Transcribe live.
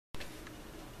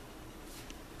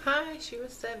Hi, she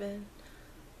was 7.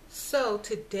 So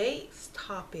today's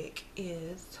topic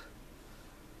is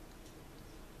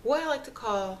what I like to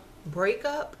call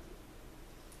breakup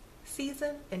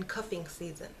season and cuffing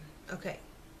season. Okay,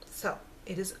 so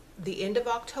it is the end of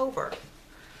October,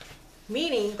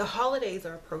 meaning the holidays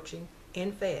are approaching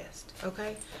and fast.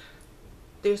 Okay,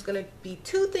 there's going to be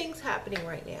two things happening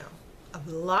right now: a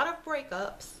lot of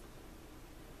breakups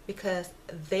because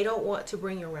they don't want to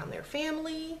bring you around their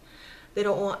family, they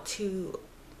don't want to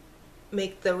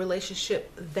make the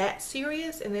relationship that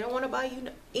serious, and they don't want to buy you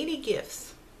any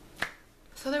gifts,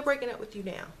 so they're breaking up with you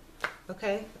now.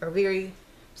 Okay, or very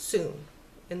soon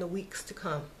in the weeks to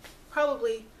come,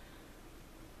 probably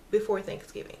before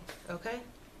Thanksgiving. Okay,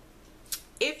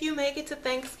 if you make it to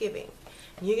Thanksgiving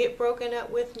and you get broken up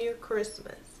with near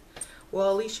Christmas, well,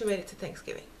 at least you made it to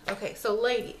Thanksgiving. Okay, so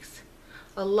ladies,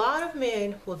 a lot of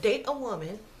men will date a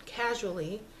woman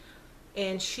casually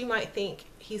and she might think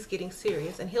he's getting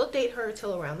serious, and he'll date her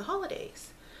till around the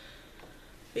holidays,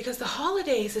 because the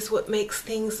holidays is what makes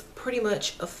things pretty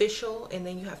much official, and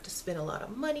then you have to spend a lot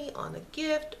of money on a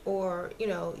gift, or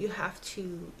you have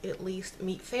to at least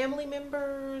meet family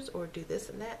members or do this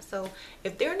and that. So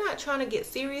if they're not trying to get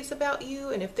serious about you,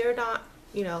 and if they're not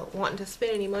wanting to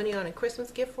spend any money on a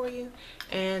Christmas gift for you,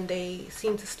 and they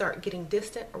seem to start getting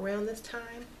distant around this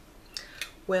time,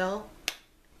 well,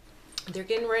 they're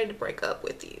getting ready to break up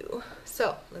with you.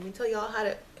 So let me tell y'all how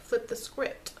to flip the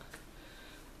script.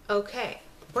 Okay,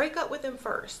 break up with them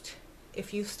first.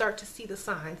 If you start to see the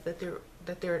signs that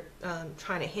they're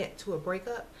trying to hint to a break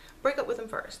up with them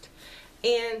first.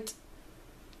 And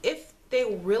if they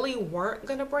really weren't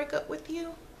gonna break up with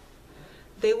you,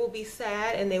 they will be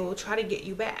sad and they will try to get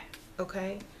you back.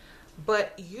 Okay,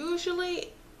 but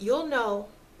usually you'll know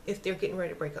if they're getting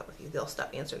ready to break up with you. They'll stop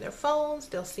answering their phones,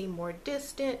 they'll seem more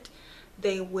distant,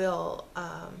 they will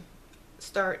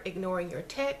start ignoring your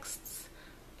texts,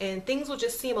 and things will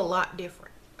just seem a lot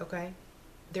different. Okay,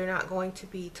 they're not going to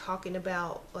be talking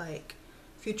about like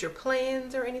future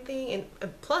plans or anything.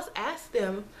 And plus, ask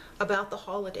them about the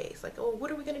holidays, like, oh, what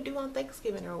are we going to do on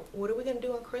Thanksgiving, or what are we going to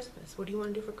do on Christmas, what do you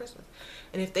want to do for Christmas?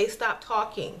 And if they stop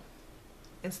talking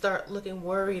and start looking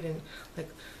worried and like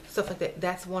stuff like that,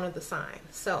 that's one of the signs.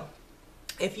 So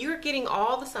if you're getting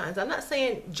all the signs, I'm not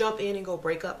saying jump in and go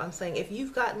break up, I'm saying if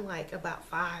you've gotten like about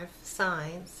 5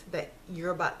 signs that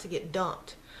you're about to get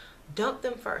dumped, dump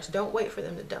them first. Don't wait for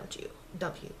them to dump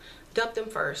them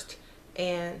first.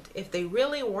 And if they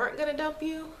really weren't going to dump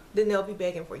you, then they'll be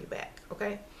begging for you back.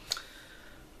 Okay,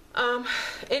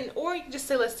 and or you can just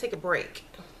say, let's take a break.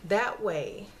 That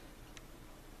way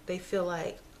they feel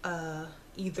like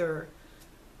either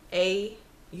A,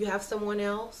 you have someone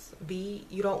else, B,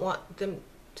 you don't want them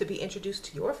to be introduced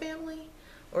to your family,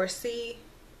 or C,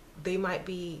 they might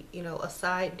be a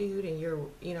side dude and you're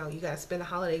you gotta spend the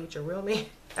holiday with your real man.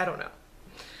 I don't know,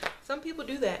 some people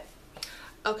do that.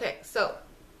 Okay, so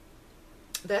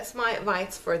that's my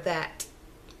advice for that.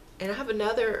 And I have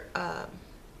another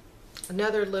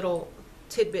little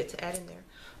tidbit to add in there.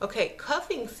 Okay,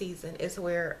 cuffing season is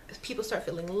where people start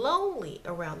feeling lonely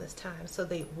around this time, so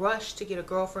they rush to get a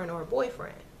girlfriend or a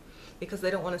boyfriend because they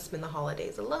don't want to spend the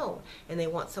holidays alone, and they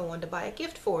want someone to buy a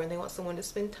gift for, and they want someone to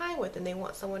spend time with, and they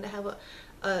want someone to have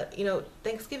a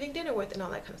Thanksgiving dinner with, and all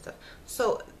that kind of stuff.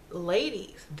 So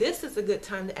ladies, this is a good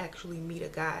time to actually meet a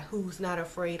guy who's not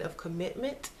afraid of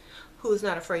commitment, who is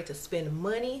not afraid to spend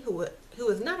money, who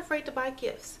is not afraid to buy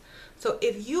gifts. So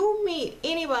if you meet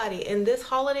anybody in this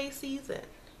holiday season,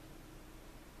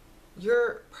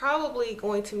 you're probably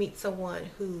going to meet someone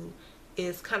who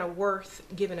is kind of worth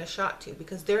giving a shot to,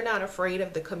 because they're not afraid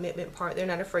of the commitment part. They're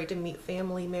not afraid to meet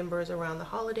family members around the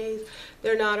holidays.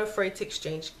 They're not afraid to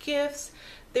exchange gifts.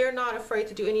 They're not afraid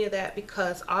to do any of that,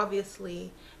 because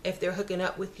obviously if they're hooking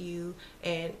up with you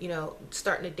and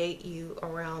starting to date you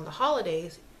around the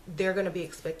holidays, they're going to be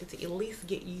expected to at least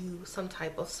get you some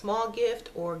type of small gift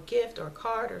or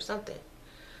card or something.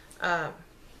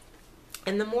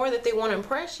 And the more that they want to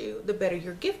impress you, the better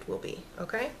your gift will be.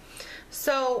 Okay,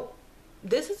 so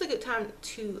this is a good time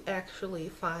to actually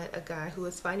find a guy who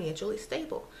is financially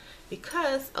stable,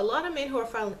 because a lot of men who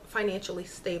are financially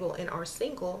stable and are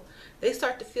single, they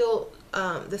start to feel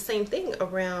the same thing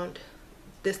around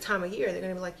this time of year. They're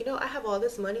gonna be like, I have all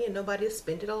this money and nobody to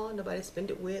spend it on, nobody to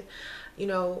spend it with. I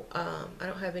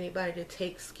don't have anybody to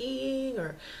take skiing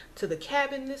or to the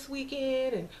cabin this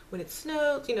weekend, and when it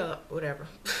snows, whatever.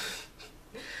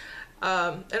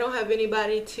 I don't have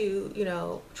anybody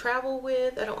to travel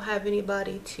with. I don't have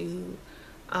anybody to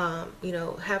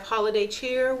have holiday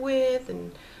cheer with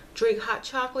and drink hot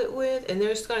chocolate with. And they're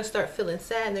just going to start feeling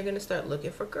sad, and they're going to start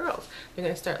looking for girls. They're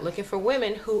going to start looking for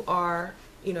women who are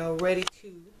you know, ready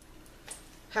to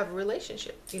have a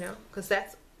relationship, you know, because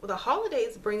that's the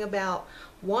holidays bring about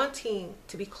wanting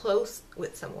to be close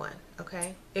with someone.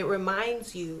 Okay, it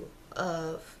reminds you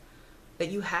of that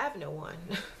you have no one.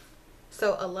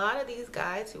 So a lot of these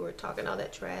guys who are talking all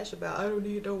that trash about I don't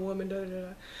need no woman, da, da, da,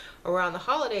 around the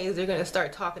holidays, they're gonna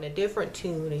start talking a different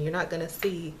tune, and you're not gonna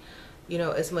see, you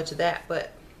know, as much of that.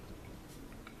 But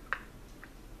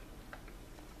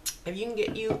if you can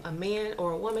get you a man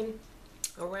or a woman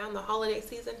around the holiday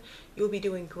season, you'll be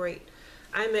doing great.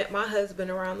 I met my husband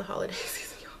around the holiday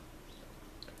season,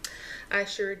 y'all. I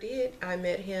sure did. I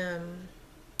met him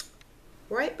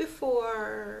right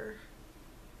before,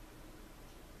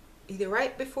 either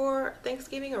right before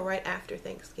Thanksgiving or right after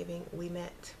Thanksgiving we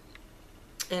met.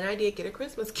 And I did get a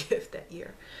Christmas gift that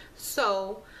year.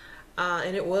 So,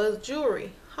 and it was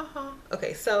jewelry. Haha.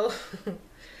 Okay, so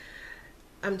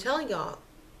I'm telling y'all,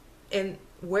 and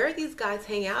where these guys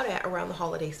hang out at around the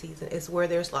holiday season is where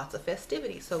there's lots of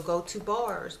festivities. So go to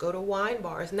bars, go to wine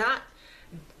bars, not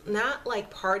like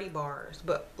party bars,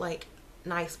 but like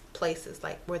nice places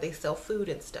like where they sell food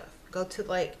and stuff. Go to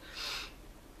like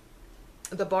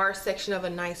the bar section of a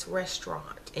nice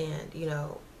restaurant and, you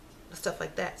know, stuff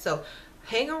like that. So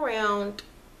hang around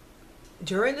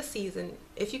during the season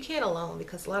if you can alone,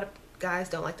 because a lot of guys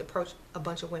don't like to approach a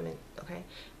bunch of women. Okay,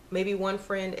 maybe one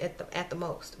friend at the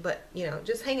most, but you know,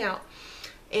 just hang out.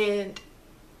 And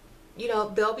you know,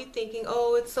 they'll be thinking,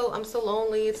 oh, I'm so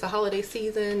lonely, it's the holiday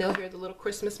season. They'll hear the little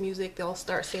Christmas music, they'll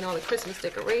start seeing all the Christmas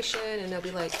decoration, and they'll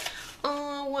be like,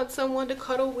 oh, I want someone to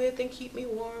cuddle with and keep me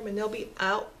warm. And they'll be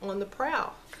out on the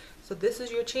prowl. So this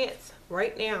is your chance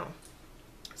right now.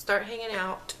 Start hanging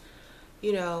out,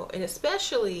 you know, and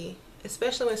especially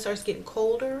when it starts getting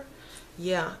colder.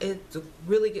 Yeah, it's a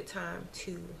really good time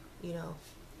to, you know,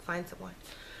 find someone.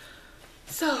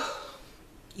 So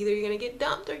either you're gonna get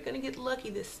dumped or you're gonna get lucky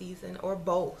this season, or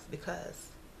both, because,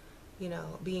 you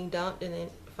know, being dumped and then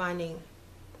finding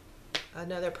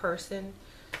another person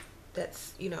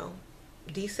that's, you know,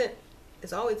 decent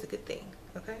is always a good thing.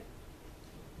 Okay,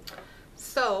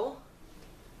 so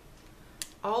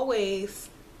always,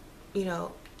 you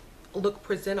know, look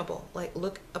presentable, like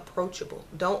look approachable.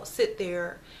 Don't sit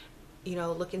there, you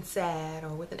know, looking sad or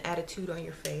with an attitude on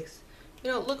your face. You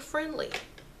know, look friendly.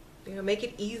 You know, make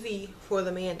it easy for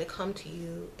the man to come to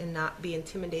you and not be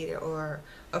intimidated or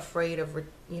afraid of,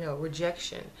 you know,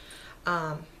 rejection.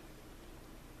 And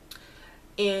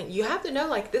you have to know,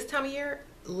 like, this time of year,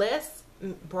 less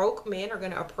broke men are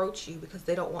going to approach you because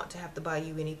they don't want to have to buy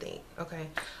you anything. Okay,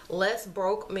 less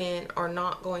broke men are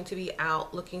not going to be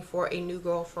out looking for a new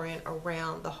girlfriend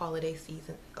around the holiday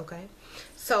season. Okay,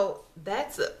 so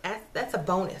that's a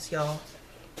bonus, y'all.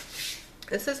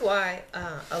 This is why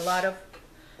a lot of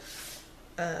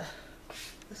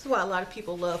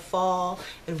people love fall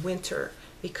and winter,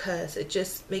 because it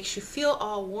just makes you feel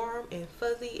all warm and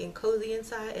fuzzy and cozy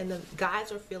inside, and the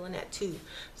guys are feeling that too.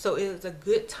 So it is a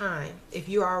good time, if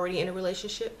you're already in a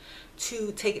relationship,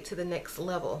 to take it to the next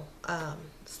level.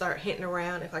 Start hinting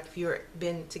around. If you're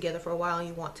been together for a while and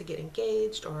you want to get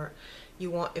engaged, or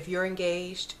if you're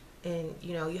engaged and,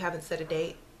 you know, you haven't set a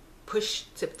date, push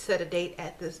to set a date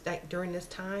at this, like, during this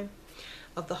time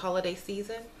of the holiday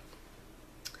season.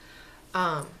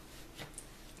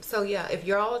 So yeah, if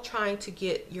you're all trying to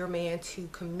get your man to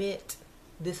commit,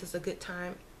 this is a good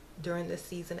time during this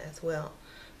season as well.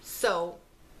 So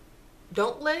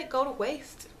don't let it go to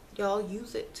waste, y'all.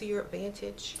 Use it to your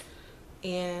advantage,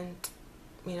 and,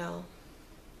 you know,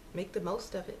 make the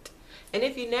most of it. And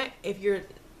if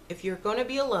you're going to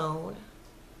be alone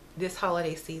this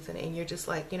holiday season, and you're just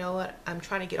like, you know what, I'm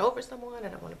trying to get over someone, I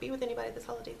don't want to be with anybody this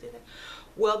holiday season,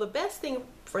 well, the best thing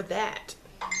for that,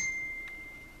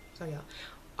 so y'all,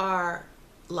 are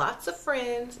lots of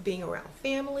friends, being around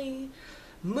family,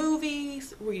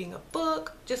 movies, reading a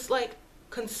book. Just like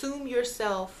consume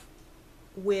yourself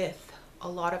with a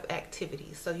lot of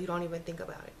activities so you don't even think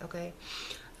about it. Okay,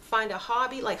 find a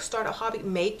hobby, like start a hobby.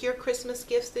 Make your Christmas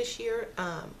gifts this year.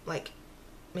 Like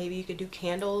maybe you could do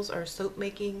candles or soap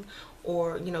making,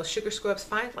 or, you know, sugar scrubs.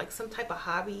 Find like some type of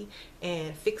hobby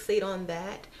and fixate on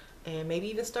that. And maybe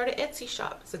even start an Etsy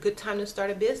shop. It's a good time to start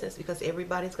a business because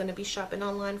everybody's going to be shopping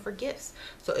online for gifts.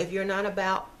 So if you're not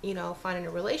about, you know, finding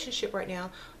a relationship right now,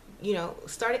 you know,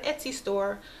 start an Etsy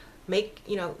store. Make,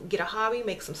 you know, get a hobby,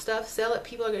 make some stuff, sell it.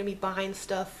 People are going to be buying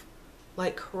stuff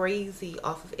like crazy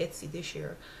off of Etsy this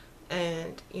year.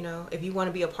 And, you know, if you want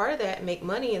to be a part of that and make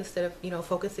money instead of, you know,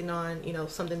 focusing on, you know,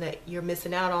 something that you're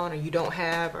missing out on or you don't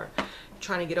have, or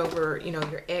trying to get over, you know,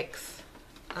 your ex.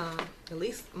 At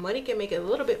least money can make it a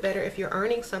little bit better if you're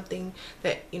earning something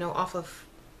that, you know, off of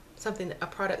something, a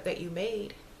product that you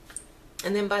made.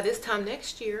 And then by this time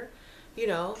next year, you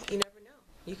know, you never know.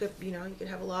 You could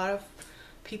have a lot of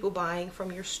people buying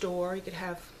from your store. You could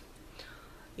have,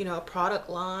 you know, a product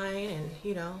line, and,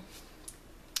 you know,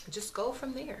 just go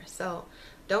from there. So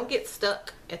don't get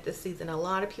stuck at this season. A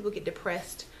lot of people get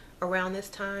depressed around this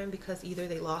time because either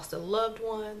they lost a loved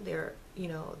one,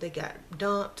 they got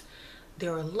dumped,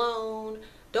 they're alone.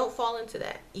 Don't fall into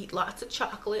that. Eat lots of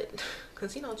chocolate,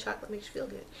 because, you know, chocolate makes you feel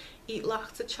good. Eat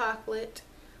lots of chocolate,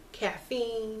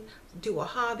 caffeine, do a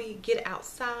hobby, get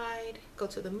outside, go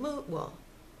to the well,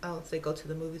 I don't say go to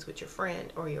the movies with your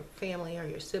friend or your family or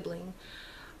your sibling.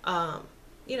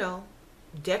 You know,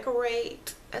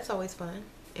 decorate. That's always fun.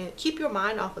 And keep your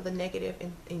mind off of the negative,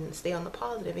 and stay on the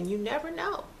positive. And you never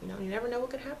know. You know, you never know what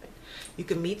could happen. You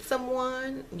can meet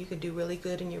someone. You can do really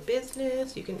good in your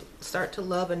business. You can start to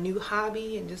love a new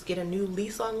hobby and just get a new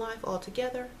lease on life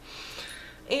altogether.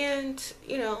 And,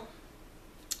 you know,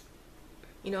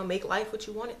 make life what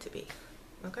you want it to be.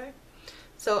 Okay?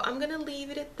 So I'm going to leave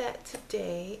it at that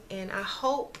today. And I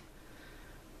hope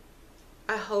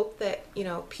that, you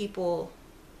know, people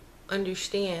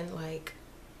understand, like,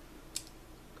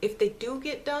 if they do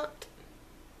get dumped,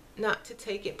 not to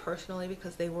take it personally,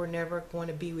 because they were never going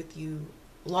to be with you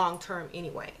long term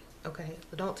anyway. Okay?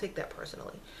 So don't take that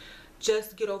personally.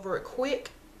 Just get over it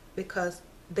quick, because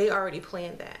they already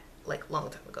planned that, like, long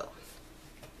time ago.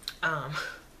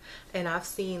 And I've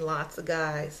seen lots of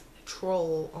guys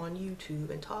troll on YouTube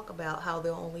and talk about how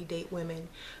they'll only date women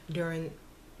during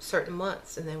certain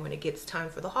months, and then when it gets time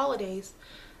for the holidays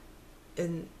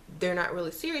and they're not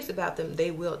really serious about them, they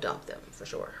will dump them for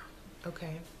sure.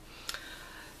 Okay,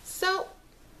 so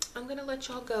I'm gonna let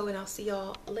y'all go, and I'll see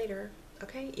y'all later.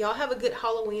 Okay, y'all have a good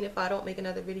Halloween. If I don't make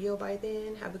another video by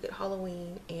then, have a good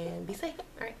Halloween and be safe.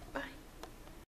 All right.